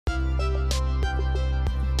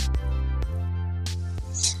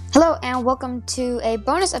Hello and welcome to a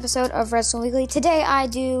bonus episode of Redstone Weekly. Today I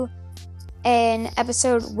do an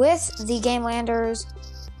episode with the Gamelanders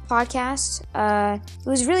podcast. It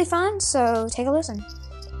was really fun, so take a listen.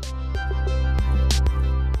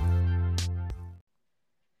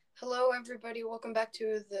 Hello everybody, welcome back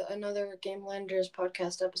to another Gamelanders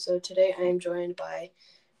podcast episode. Today I am joined by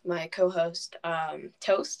my co-host,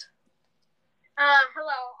 Toast.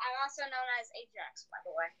 Hello, I'm also known as Ajax, by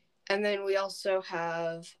the way. And then we also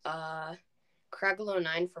have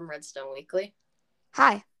Craggle09 from Redstone Weekly.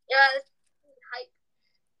 Hi. Yeah, hype.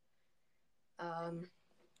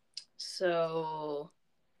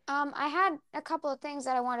 I had a couple of things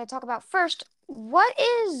that I wanted to talk about. First, what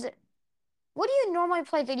do you normally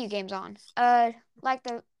play video games on? Like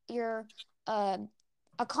a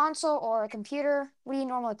console or a computer? What do you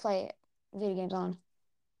normally play video games on?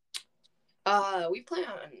 We play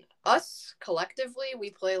on us collectively.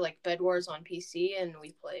 We play like Bed Wars on PC, and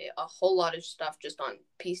we play a whole lot of stuff just on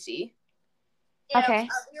PC. Yeah, okay.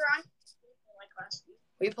 We were on like last week.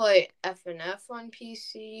 We play FNF on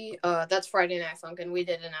PC. That's Friday Night Funk, and we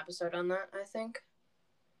did an episode on that, I think.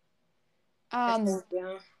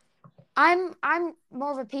 Yeah. I'm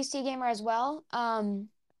more of a PC gamer as well.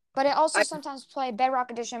 But I also sometimes play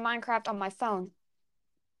Bedrock Edition Minecraft on my phone.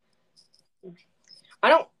 I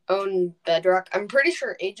don't own Bedrock. I'm pretty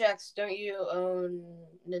sure Ajax, don't you own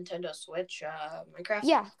Nintendo Switch Minecraft?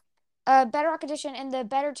 Yeah. Bedrock Edition and the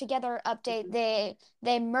Better Together update,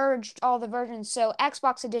 they merged all the versions, so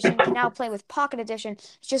Xbox Edition can now play with Pocket Edition.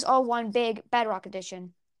 It's just all one big Bedrock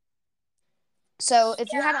Edition. So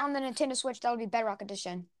if you had it on the Nintendo Switch, that would be Bedrock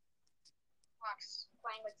Edition. I was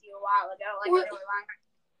playing with you a while ago, like What? really long.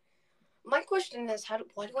 My question is,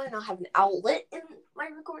 why do I not have an outlet in my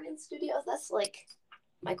recording studio? That's like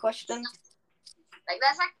my question. Like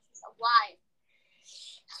that's like why.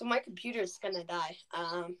 So my computer's gonna die.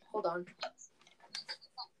 Hold on.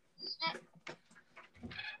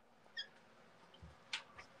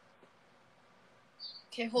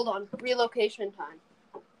 Okay, hold on. Relocation time.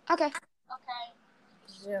 Okay.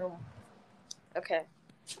 Zoom. Okay.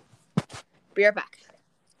 Be right back.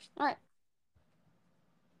 All right.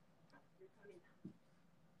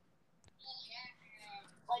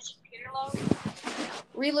 Was your computer low?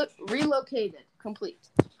 Relocated. Complete.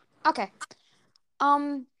 Okay.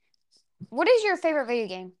 What is your favorite video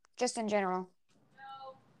game, just in general?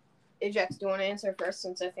 No. Ajax, do you want to answer first,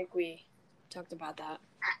 since I think we talked about that?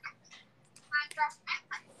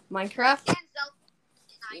 Minecraft?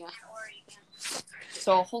 Yeah.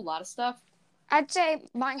 So a whole lot of stuff? I'd say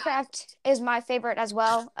Minecraft is my favorite as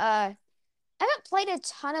well. I haven't played a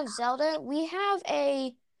ton of Zelda.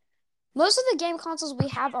 Most of the game consoles we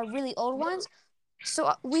have are really old ones.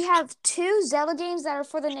 So we have 2 Zelda games that are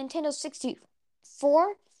for the Nintendo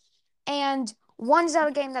 64 and one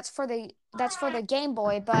Zelda game that's for the Game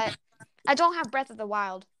Boy, but I don't have Breath of the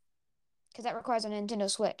Wild because that requires a Nintendo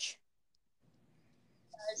Switch.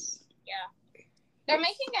 Yeah. They're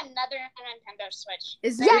making another Nintendo Switch.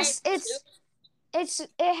 Yes,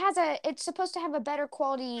 it's supposed to have a better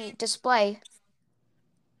quality display.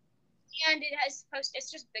 And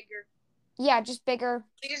it's just bigger. Yeah, just bigger.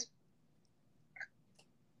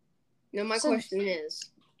 Now my question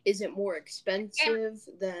is it more expensive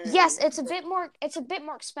than? Yes, it's a bit more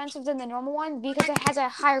expensive than the normal one because it has a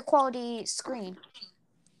higher quality screen.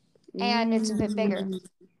 And it's a bit bigger. And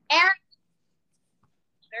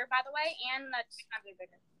by the way, and the technology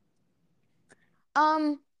bigger.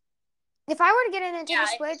 If I were to get a Nintendo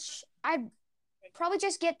Switch, I'd probably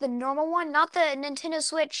just get the normal one, not the Nintendo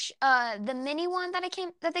Switch, the mini one that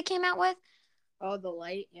they came out with. Oh, the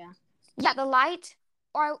light, yeah. Yeah, the light.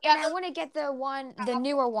 And I wouldn't get the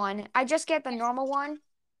newer one. I just get the normal one.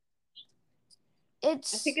 I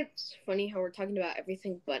think it's funny how we're talking about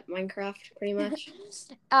everything but Minecraft, pretty much.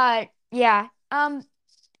 Yeah. I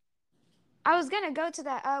was gonna go to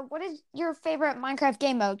that. What is your favorite Minecraft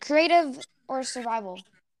game mode? Creative or survival?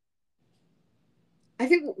 I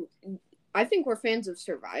think we're fans of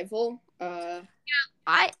survival.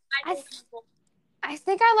 I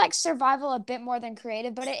think I like survival a bit more than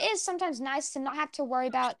creative, but it is sometimes nice to not have to worry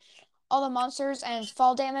about all the monsters and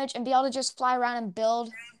fall damage and be able to just fly around and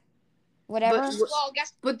build whatever.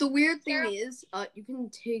 But the weird thing is, you can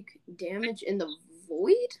take damage in the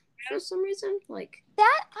void for some reason. Like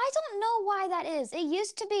that, I don't know why that is. It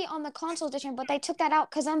used to be on the console edition, but they took that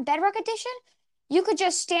out because on Bedrock Edition, you could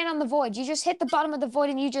just stand on the void. You just hit the bottom of the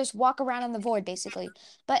void and you just walk around in the void, basically.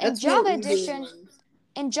 But in Java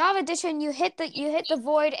Edition, you hit the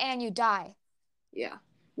void and you die. Yeah.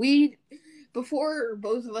 Before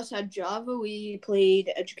both of us had Java, we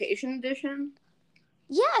played Education Edition.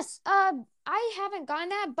 Yes. I I haven't gotten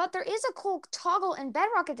that, but there is a cool toggle in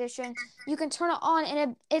Bedrock Edition. You can turn it on,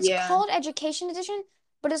 and it's called Education Edition,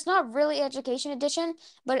 but it's not really Education Edition.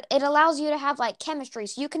 But it allows you to have like chemistry,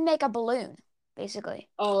 so you can make a balloon, basically.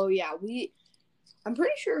 Oh yeah, I'm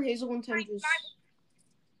pretty sure Hazel and Tim just.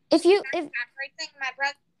 If everything, my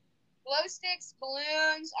brother, glow sticks,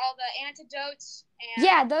 balloons, all the antidotes, and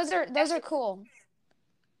yeah, those are cool.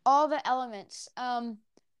 All the elements.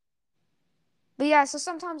 But yeah, so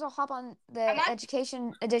sometimes I'll hop on the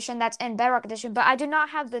Education Edition that's in Bedrock Edition, but I do not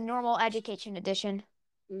have the normal Education Edition.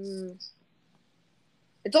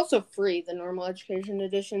 It's also free, the normal Education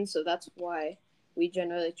Edition, so that's why we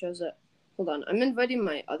generally chose it. Hold on, I'm inviting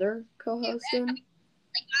my other co-host in. I got it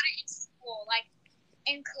in school, like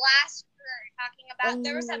in class. We were talking about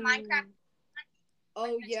there was a Minecraft.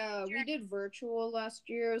 Oh yeah, we did virtual last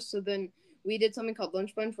year, so then we did something called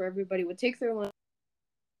Lunch Bunch where everybody would take their lunch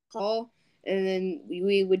call, and then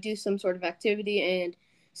we would do some sort of activity, and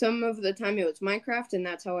some of the time it was Minecraft, and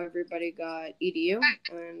that's how everybody got EDU,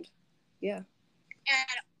 and yeah. And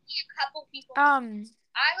a couple people. I was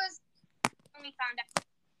when we found out.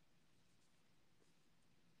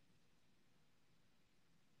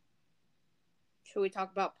 Should we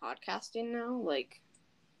talk about podcasting now? Like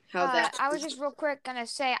how that I was just real quick gonna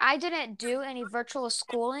say I didn't do any virtual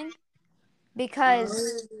schooling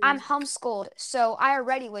because I'm homeschooled, so I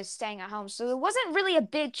already was staying at home. So it wasn't really a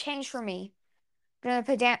big change for me during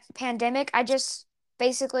the pandemic. I just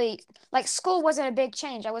basically, like, school wasn't a big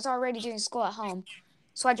change. I was already doing school at home.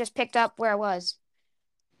 So I just picked up where I was.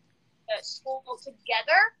 School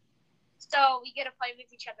together, so we get to play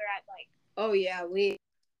with each other at like. Oh yeah, we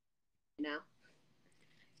now.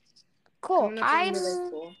 Cool. I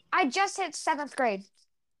just hit 7th grade.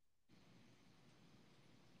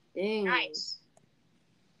 Dang. Nice.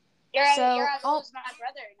 You're as old as my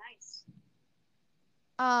brother. Nice.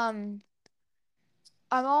 I'm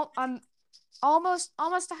almost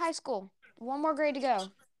to high school. One more grade to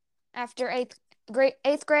go. After 8th grade,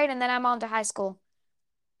 and then I'm on to high school.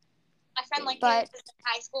 My friend does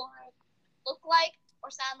high school look like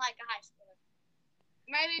or sound like a high schooler?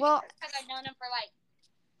 Maybe because I've known him for like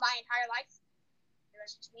my entire life.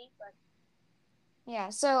 That's just me, but yeah.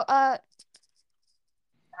 So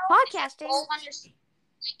podcasting. Is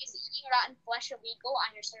eating rotten flesh illegal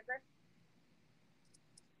on your server?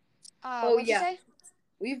 What'd you say?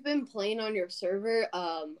 We've been playing on your server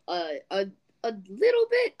a little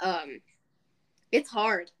bit. It's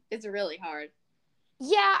hard. It's really hard.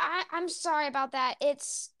 Yeah, I'm sorry about that.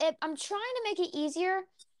 I'm trying to make it easier.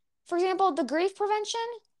 For example, the grief prevention.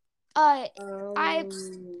 I've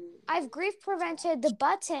grief prevented the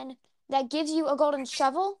button that gives you a golden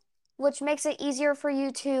shovel, which makes it easier for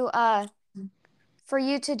you to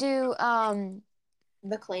do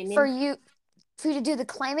the claiming. For you to do the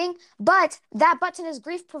claiming, but that button is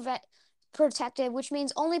grief protected, which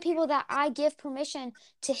means only people that I give permission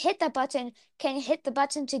to hit that button can hit the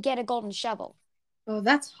button to get a golden shovel. Oh,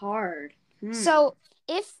 that's hard. So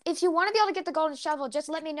if you want to be able to get the golden shovel, just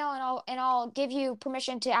let me know and I'll give you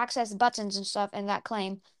permission to access buttons and stuff in that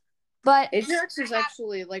claim. But Ajax is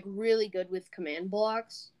actually like really good with command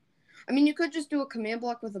blocks. I mean, you could just do a command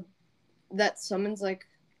block with that summons like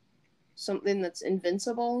something that's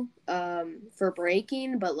invincible for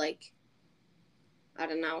breaking, but like I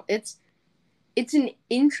don't know. It's an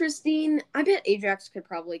interesting. I bet Ajax could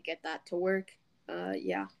probably get that to work.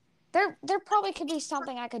 Yeah. There probably could be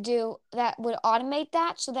something I could do that would automate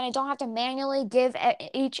that so then I don't have to manually give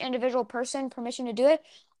each individual person permission to do it.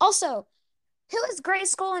 Also, who is Gray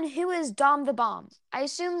Skull and who is Dom the Bomb? I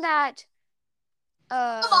assume that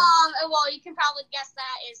the Bomb. Well, you can probably guess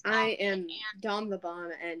that is Dom. I am Dom the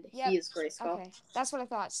Bomb and he is Gray Skull. Okay, that's what I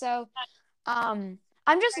thought. So, I'm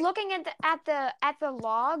just looking at the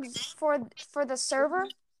logs for the server.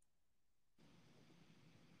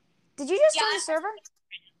 Did you just join the server?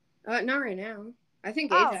 Not right now. I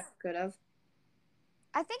think Ajax could have.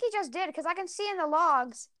 I think he just did because I can see in the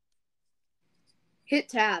logs. Hit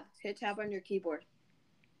tab. Hit tab on your keyboard.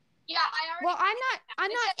 Yeah, I already. Well,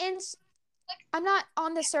 I'm not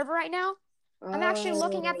on the server right now. I'm actually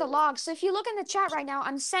looking at the logs. So if you look in the chat right now,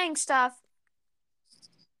 I'm saying stuff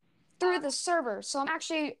through the server. So I'm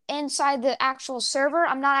actually inside the actual server.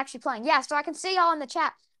 I'm not actually playing. Yeah, so I can see y'all in the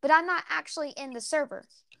chat, but I'm not actually in the server.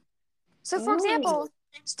 So for example,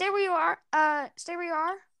 stay where you are. I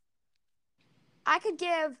could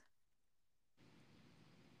give.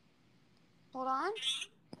 Hold on.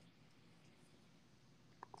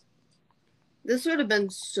 This would have been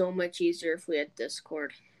so much easier if we had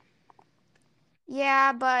Discord.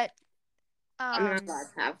 Yeah, but I'm not allowed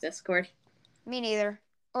to have Discord. Me neither.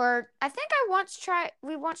 Or I think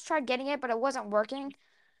we once tried getting it, but it wasn't working.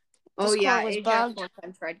 Oh yeah, Discord was Ajax bugged. one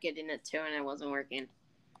time tried getting it too, and it wasn't working. It's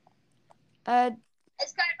kind of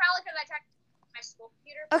probably because I tried my school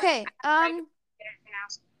computer. Okay.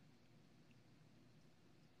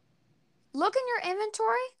 Look in your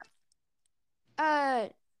inventory.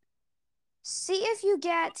 See if you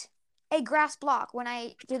get a grass block when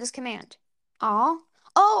I do this command. Oh,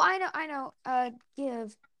 I know.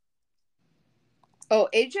 Give. Oh,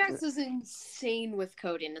 Ajax is insane with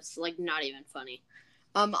coding. It's like not even funny.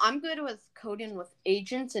 I'm good with coding with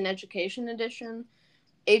agents in Education Edition.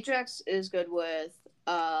 Ajax is good with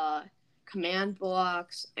command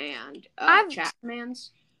blocks and chat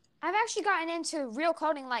commands. I've actually gotten into real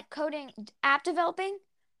coding, like coding app developing.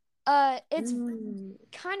 It's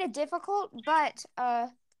kind of difficult, but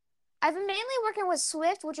I've been mainly working with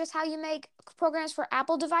Swift, which is how you make programs for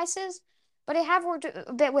Apple devices, but I have worked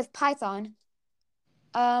a bit with Python.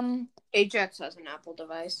 Ajax has an Apple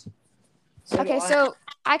device. Okay, so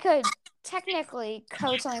I could technically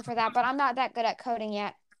code something for that, but I'm not that good at coding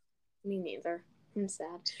yet. Me neither. I'm sad.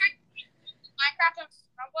 Minecraft on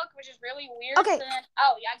Chromebook, which is really weird. Okay. So then,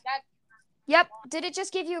 oh, yeah, that. Yep. Did it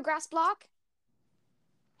just give you a grass block?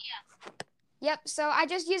 Yeah. Yep. So I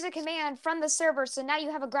just used a command from the server, so now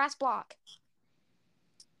you have a grass block.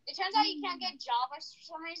 It turns out you can't get Java for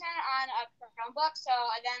some reason on a Chromebook, so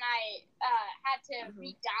then I had to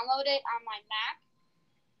re-download it on my Mac.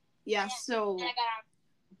 Yeah. So. And I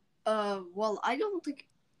got on. Well, I don't think.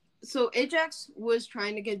 So Ajax was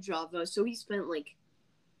trying to get Java, so he spent like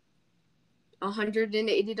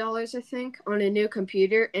 $180, I think, on a new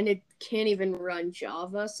computer, and it can't even run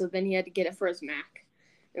Java. So then he had to get it for his Mac,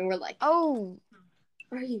 and we're like, "Oh,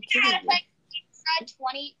 are you kidding me?" Like $27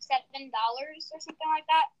 or something like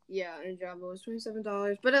that. Yeah, and Java was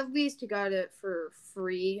 $27, but at least he got it for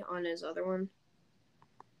free on his other one.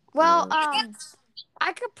 Well, I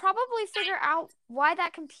could probably figure out why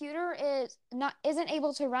that computer isn't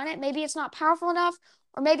able to run it. Maybe it's not powerful enough,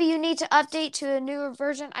 or maybe you need to update to a newer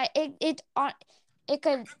version. It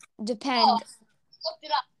could depend. Oh, looked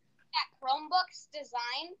it up. That Chromebooks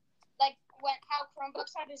design, like how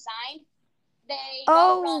Chromebooks are designed, they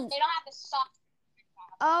don't have the software.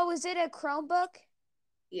 Oh, is it a Chromebook?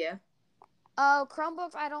 Yeah. Oh,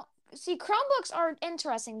 Chromebooks. I don't see. Chromebooks are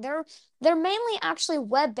interesting. They're mainly actually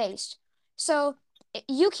web-based. So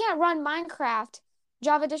you can't run Minecraft,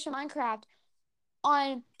 Java Edition Minecraft,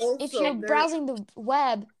 on if you're browsing the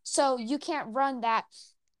web. So you can't run that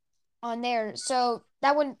on there. So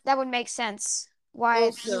that would make sense. Why?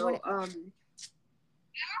 Also, I'm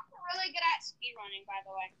really good at speedrunning, by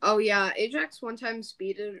the way. Oh yeah, Ajax one time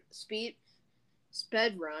sped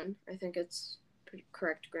run. I think it's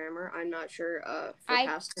correct grammar. I'm not sure for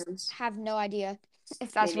past tense. I have no idea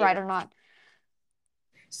if that's right or not.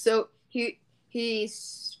 So he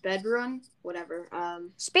sped run, whatever.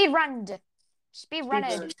 Speed ran. Speed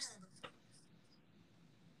ran.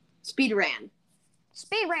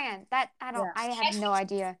 That I have no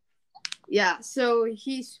idea. Yeah, so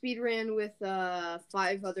he speed ran with 5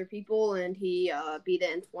 other people, and he beat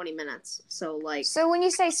it in 20 minutes. So like. So when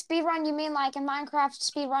you say speed run, you mean like in Minecraft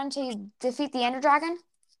speed run to defeat the Ender Dragon?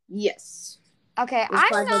 Yes. Okay,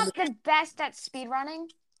 I'm not the best at speed running.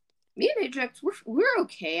 Me and Ajax, we're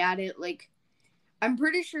okay at it. Like, I'm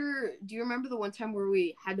pretty sure. Do you remember the one time where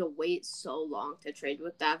we had to wait so long to trade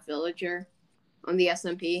with that villager on the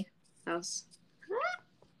SMP? That was.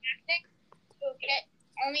 You'll get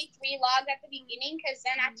only 3 logs at the beginning, because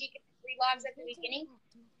then after you get the 3 logs at the beginning,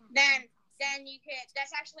 then you can.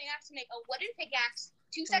 That's actually enough to make a wooden pickaxe,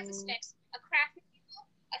 2 sets of sticks, a crafting table,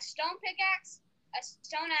 a stone pickaxe, a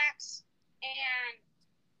stone axe, and.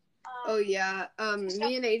 Oh yeah.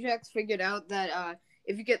 Me and Ajax figured out that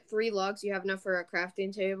if you get 3 logs, you have enough for a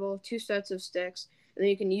crafting table, 2 sets of sticks, and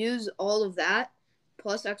then you can use all of that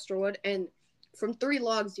plus extra wood. And from 3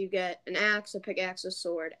 logs, you get an axe, a pickaxe, a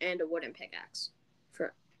sword, and a wooden pickaxe.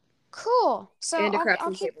 Cool. So and a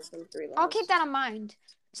crafting table from 3 logs. I'll keep that in mind.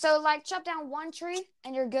 So like chop down 1 tree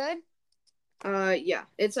and you're good. Yeah.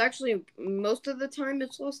 It's actually most of the time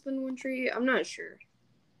it's less than 1 tree. I'm not sure.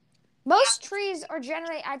 Most trees are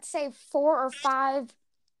generally, I'd say, 4 or 5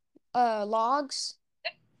 logs.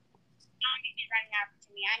 Running after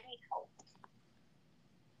me. I need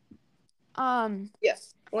help.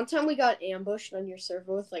 Yes. One time we got ambushed on your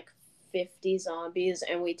server with like 50 zombies,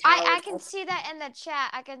 and we I can see that in the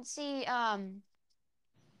chat. I can see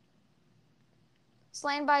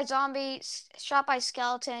slain by zombie, shot by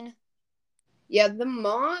skeleton. Yeah, the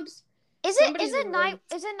mobs. Is it night?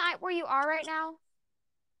 Is it night where you are right now?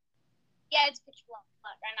 Yeah, it's pitch black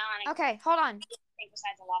right now. Okay, hold on.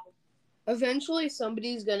 Besides the lava. Eventually,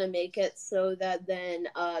 somebody's gonna make it so that then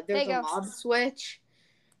there's a mob switch,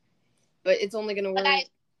 but it's only gonna work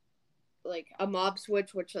like a mob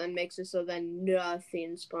switch, which then makes it so then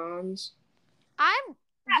nothing spawns. You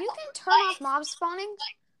can turn off mob spawning.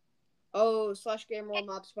 Oh, /game rule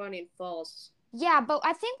mob spawning false. Yeah, but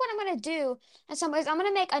I think what I'm gonna do in some ways, I'm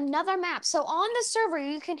gonna make another map. So on the server,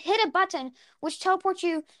 you can hit a button which teleports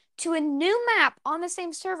you to a new map on the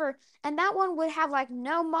same server, and that one would have like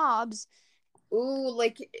no mobs. Ooh,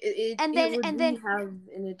 like it and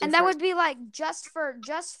that would be like just for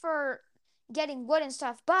getting wood and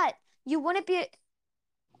stuff. But you wouldn't be.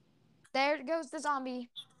 There goes the zombie,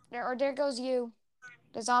 there goes you,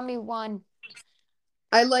 the zombie one.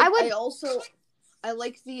 I like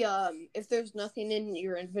the if there's nothing in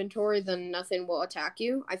your inventory, then nothing will attack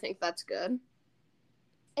you. I think that's good.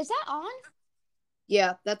 Is that on?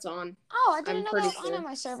 Yeah, that's on. Oh, I didn't know that was on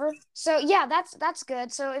my server. So yeah, that's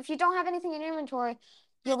good. So if you don't have anything in your inventory,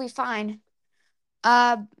 you'll be fine.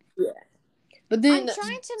 Yeah. But then I'm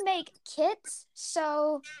trying to make kits,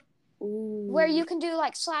 so where you can do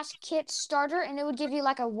like /kit starter, and it would give you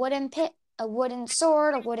like a wooden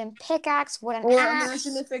sword, a wooden pickaxe, wooden axe. Or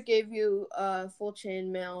imagine if it gave you full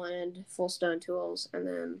chainmail and full stone tools, and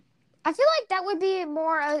then I feel like that would be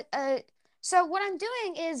more so what I'm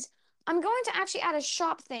doing is I'm going to actually add a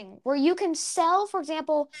shop thing where you can sell, for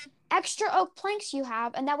example, extra oak planks you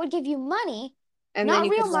have, and that would give you money, and not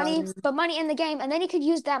real money, but money in the game, and then you could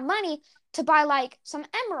use that money to buy like some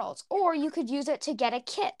emeralds, or you could use it to get a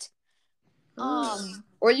kit.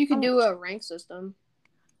 Or you could do a rank system.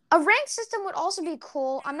 A rank system would also be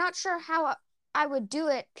cool. I'm not sure how I would do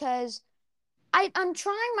it because I'm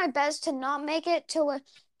trying my best to not make it to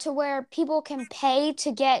where people can pay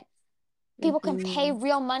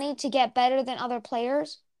real money to get better than other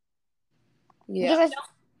players. Yeah. Because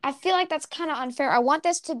I feel like that's kind of unfair. I want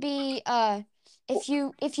this to be if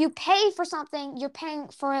you pay for something, you're paying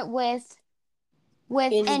for it with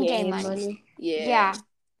in-game money. Yeah.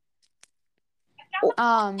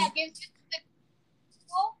 That gives you the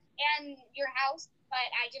pool and your house, but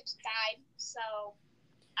I just died, so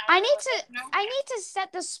I need to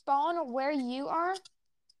set the spawn where you are.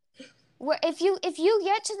 Where if you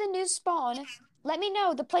get to the new spawn, let me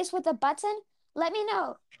know the place with the button. Let me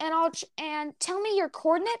know, and tell me your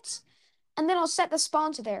coordinates, and then I'll set the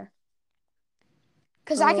spawn to there.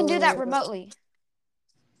 Because I can do that remotely.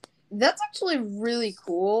 That's actually really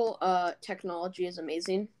cool. Technology is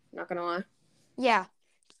amazing. Not gonna lie. Yeah.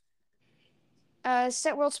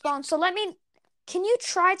 Set world spawn. So can you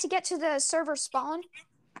try to get to the server spawn?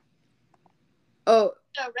 Oh.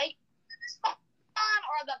 Right. Spawn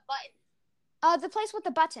or the button? The place with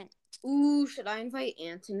the button. Ooh, should I invite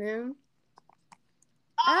Anton in?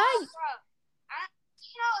 Bro. Do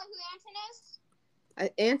you know who Anton is?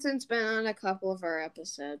 Anton's been on a couple of our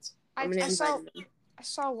episodes. I'm gonna invite him. I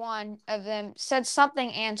saw one of them said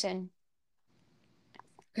something Anton.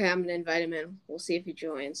 Okay, I'm gonna invite him in. We'll see if he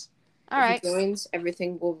joins. If he joins,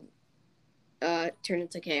 everything will turn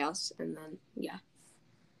into chaos, and then yeah.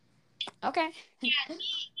 Okay. Yeah, he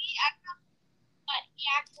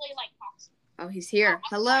actually like talks. Oh, he's here.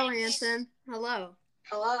 Hello, Anton. Hello.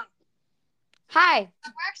 Hello. Hi.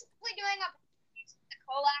 We're actually doing a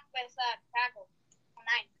collab with Crackle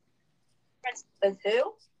 9. With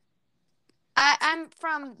who? I'm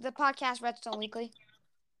from the podcast Redstone Weekly.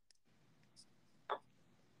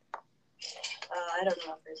 I don't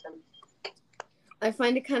know a person. I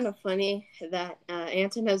find it kind of funny that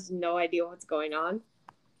Anton has no idea what's going on.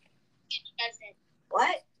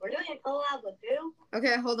 What? We're doing a collab with who?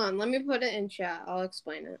 Okay, hold on. Let me put it in chat. I'll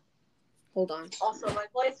explain it. Hold on. Also, my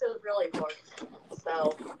voice is really hoarse.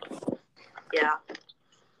 So, yeah.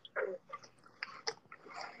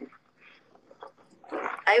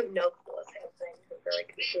 I have no clue what's happening. I'm really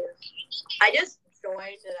confused. I just joined and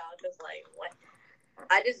I was just like, what?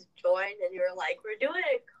 I just joined and you were like, we're doing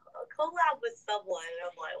a collab with someone. And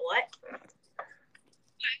I'm like, what?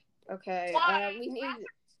 Okay, we need...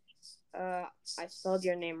 I spelled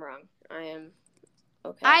your name wrong. I am...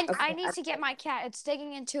 Okay. I need to get my cat. He's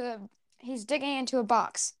digging into a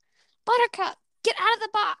box. Buttercup, get out of the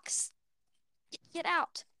box. Get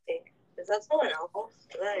out. Is that someone else?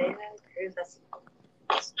 Who's that?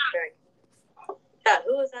 Yeah,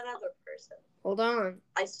 who was that other person? Hold on.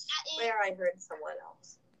 I swear I heard someone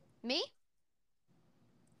else. Me?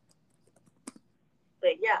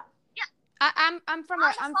 Wait, yeah. I'm from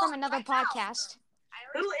another podcast.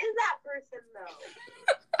 Who is that person though?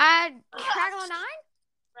 Crackle 9?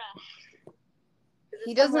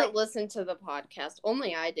 He doesn't listen to the podcast.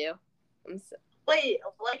 Only I do. Wait,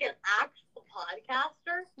 like an actual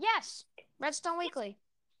podcaster? Yes. Redstone Weekly.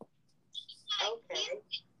 Okay.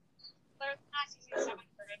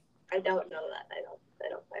 I don't know that. I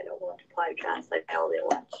don't watch podcasts. Like I only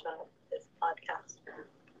watch this podcast.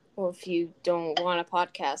 Well, if you don't want a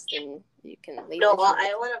podcast, then you can leave. No, well,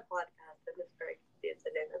 I want a podcast. I'm just very confused. I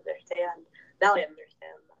didn't understand. Now I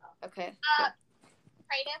understand. Okay.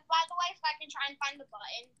 Creative, by the way, if I can try and find the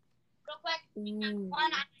button real quick.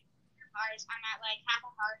 One, I'm at like half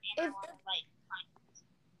a heart, and I want to like find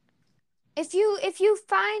if you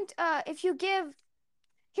find if you give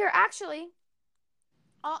here actually,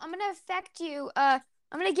 I'm gonna affect you. I'm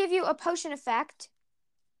gonna give you a potion effect.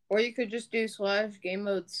 Or you could just do /game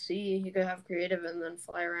mode C. You could have creative and then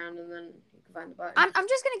fly around and then you can find the button. I'm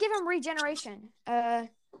just gonna give him regeneration.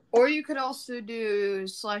 Or you could also do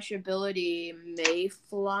 /ability may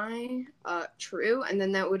fly, true, and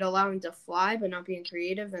then that would allow him to fly but not being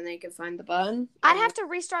creative, and then you can find the button. I'd have to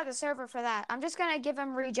restart the server for that. I'm just gonna give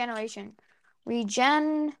him regeneration.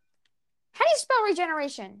 Regen. How do you spell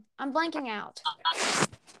regeneration? I'm blanking out. I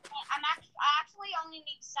actually only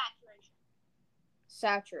need saturation.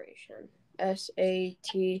 Saturation.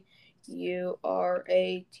 SATURATI.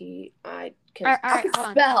 All right, hold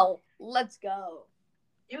on. Spell. Let's go.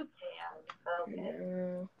 You can. Okay.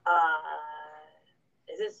 No.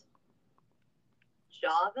 Is this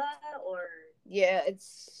Java or? Yeah,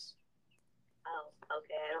 it's. Oh,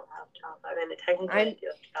 okay. I don't have Java. I mean, technically I do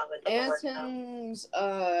have Java. Anton's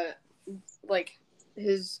like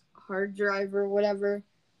his hard drive or whatever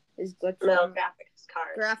is glitching. No, graphics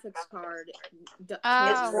card. Graphics card. It's broken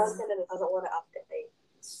and it doesn't want to update.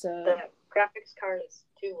 So the graphics card is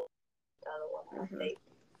too old. It doesn't want to update.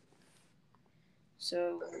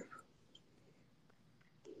 So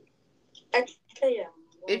actually, yeah.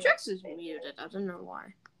 Ajax is muted. I don't know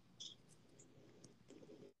why.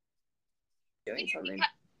 Doing something.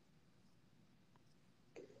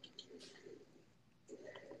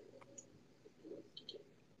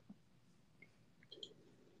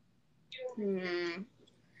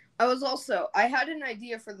 I had an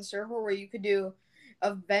idea for the server where you could do,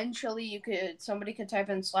 eventually somebody could type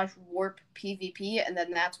in /warp PvP, and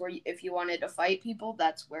then that's where, if you wanted to fight people,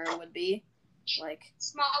 that's where it would be. Like,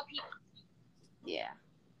 small people. Yeah.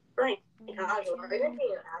 Right. God, we're going to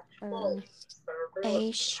be an actual server.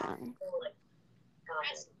 Like,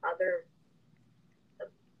 other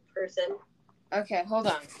person. Okay, hold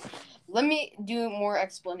on. Let me do more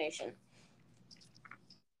explanation.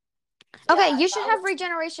 Okay, you should have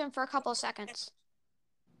regeneration for a couple of seconds.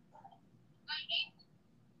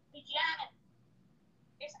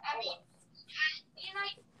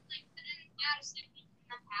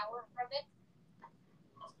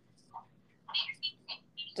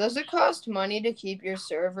 Does it cost money to keep your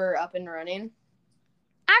server up and running?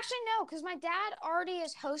 Actually, no, because my dad already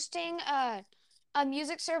is hosting a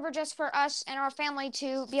music server just for us and our family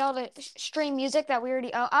to be able to stream music that we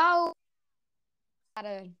already own. Oh,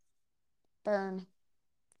 gotta burn.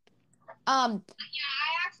 Yeah, I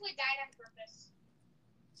actually died on purpose.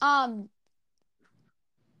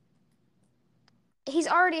 He's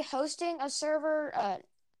already hosting a server,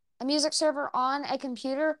 a music server on a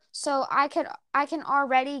computer, so I can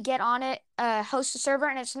already get on it, host a server,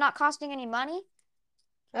 and it's not costing any money.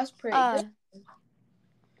 That's pretty good.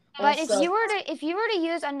 But if you were to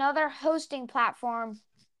use another hosting platform,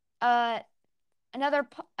 a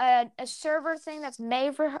server thing that's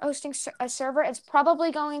made for hosting a server, it's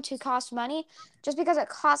probably going to cost money, just because it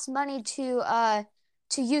costs money to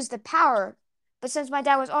use the power. But since my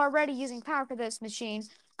dad was already using power for this machine,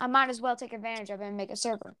 I might as well take advantage of it and make a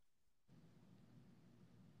server.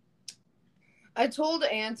 I told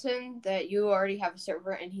Anton that you already have a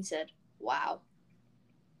server, and he said, "Wow."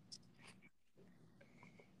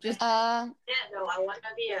 Yeah, no, I want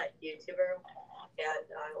to be a YouTuber, and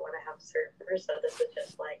I want to have a server, so this is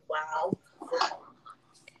just like, wow.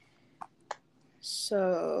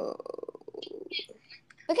 So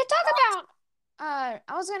we could talk about, I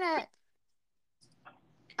was gonna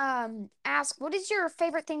ask, what is your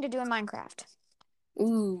favorite thing to do in Minecraft?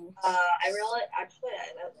 Ooh. I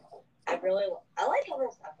like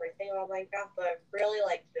almost everything about Minecraft, but I really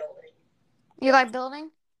like building. You like building?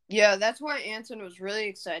 Yeah, that's why Anton was really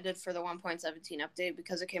excited for the 1.17 update,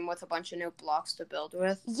 because it came with a bunch of new blocks to build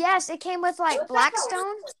with. Yes, it came with like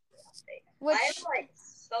Blackstone. Which I am like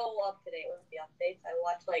so up to date with the updates. I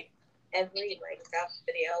watch like every Minecraft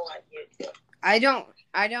video on YouTube.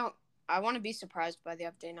 I want to be surprised by the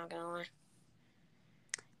update, not gonna lie.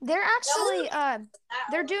 They're actually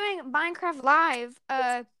they're doing Minecraft Live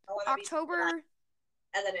October, and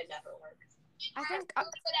then it never works. I think I'm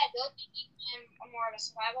more of a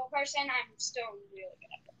survival person. I'm still really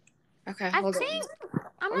good at it. Okay,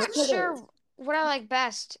 I'm not sure like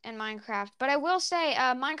best in Minecraft. But I will say,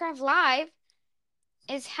 Minecraft Live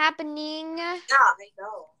is happening. Yeah, I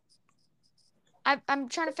know. I'm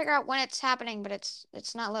trying to figure out when it's happening, but it's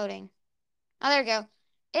not loading. Oh, there we go.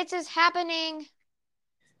 It says happening.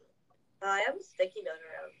 I have a sticky note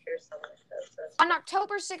around here somewhere. On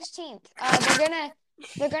October 16th.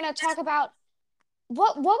 They're gonna talk about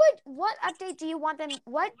what update do you want them?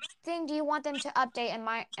 What thing do you want them to update in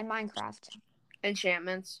Minecraft?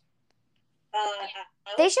 Enchantments.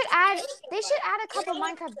 They should add a couple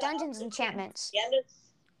Minecraft dungeons enchantments.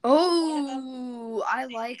 Oh, I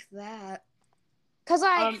like that. Cause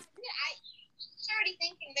I was already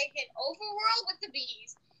thinking they did Overworld with the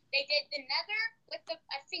bees. They did the Nether with the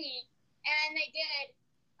thingy, and they did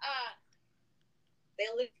They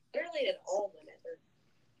literally did all the Nether.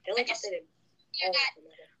 They like guess, they did yeah, all that, the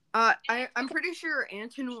Nether. I'm pretty sure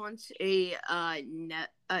Anton wants a not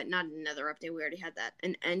another update. We already had that.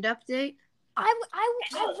 An end update. I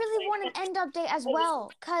really want an end update as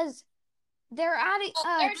well, cause they're adding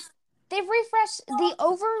they've refreshed the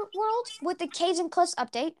Overworld with the Caves and Cliffs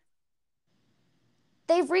update.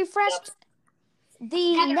 They've refreshed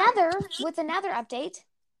the Nether with the Nether update.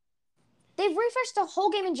 They've refreshed the whole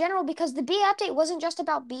game in general because the bee update wasn't just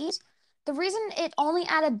about bees. The reason it only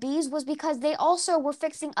added bees was because they also were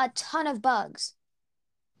fixing a ton of bugs.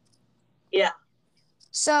 Yeah.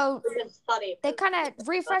 So it's funny. They kind of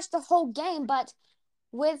refreshed the whole game, but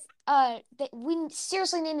with we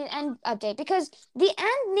seriously need an end update because the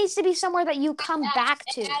end needs to be somewhere that you come back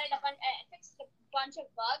to. It fixed a bunch of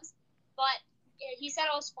bugs, but he said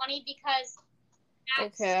it was funny because.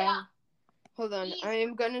 Okay. Hold on, I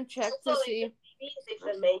am gonna check to see. They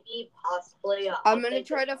should maybe possibly. I'm gonna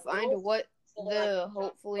try to find what the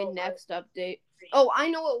hopefully next update. Oh, I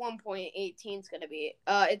know what 1.18 is gonna be.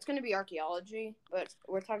 It's gonna be archaeology, but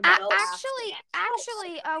we're talking about actually,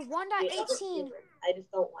 1.18. I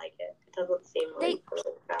just don't like it. It doesn't seem like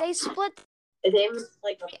they split. It seems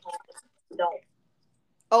like a no.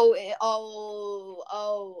 Okay,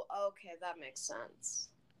 that makes sense.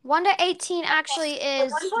 1.18 actually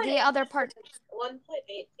is the other part.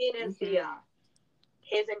 1.18 is the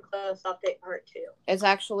Caves and Cliffs update part 2. It's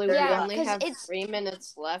actually we only have it's 3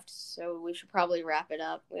 minutes left, so we should probably wrap it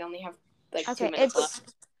up. We only have like 2 okay. minutes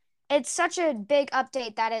left. It's such a big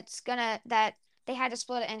update that they had to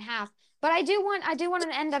split it in half. But I do want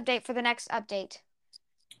an end update for the next update.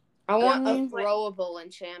 I want a throwable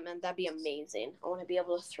enchantment. That'd be amazing. I want to be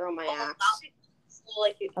able to throw my axe.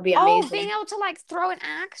 That'd be amazing. Oh, being able to like throw an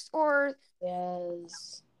axe or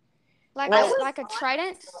yes, like a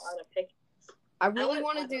trident. I really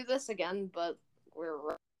want to do this again, but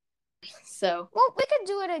we're so. Well, we could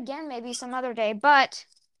do it again maybe some other day. But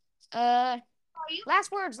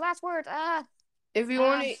last words. If you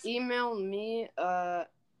want to email me,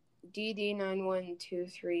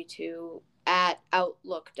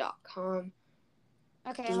 dd91232@outlook.com.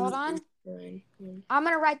 Okay, hold on. I'm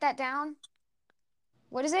gonna write that down.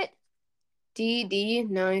 What is it?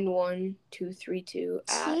 dd91232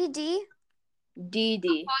 TD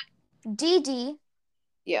DD. DD.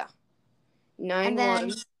 Yeah.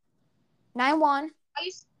 91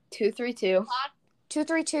 232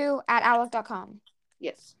 232@outlook.com.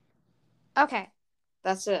 Yes. Okay.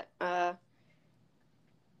 That's it. Bye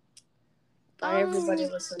everybody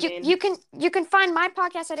listening. You can find my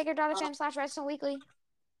podcast at anchor.fm/redstoneweekly.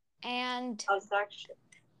 And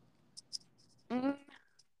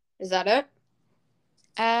is that it?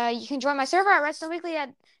 You can join my server at redstoneweekly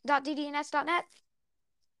at .ddns.net.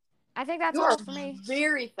 I think that's all for me.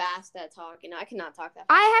 Very fast at talking. I cannot talk that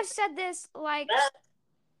fast. I have said this like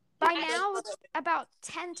by now about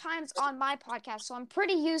 10 times on my podcast, so I'm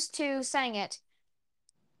pretty used to saying it.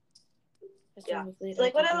 Yeah. It's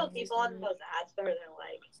like what are those people on those ads where they're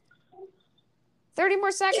like 30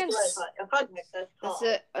 more seconds. That's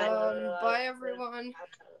it. Bye everyone.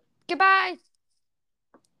 Goodbye.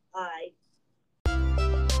 Bye.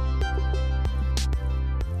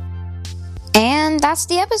 And that's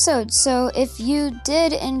the episode. So if you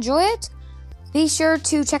did enjoy it, be sure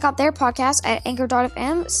to check out their podcast at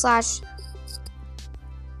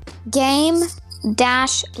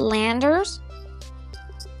anchor.fm/game-landers.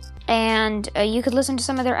 And you could listen to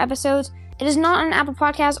some of their episodes. It is not on Apple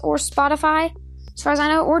Podcasts or Spotify, as far as I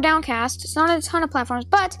know, or Downcast. It's not on a ton of platforms,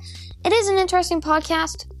 but it is an interesting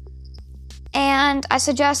podcast. And I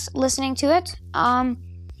suggest listening to it.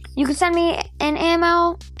 You can send me an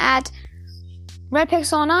email at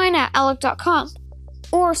redpixel9@outlook.com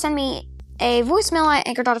or send me a voicemail at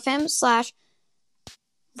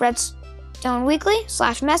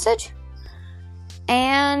anchor.fm/redstoneweekly/message.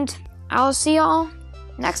 And I'll see y'all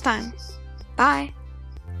next time. Bye.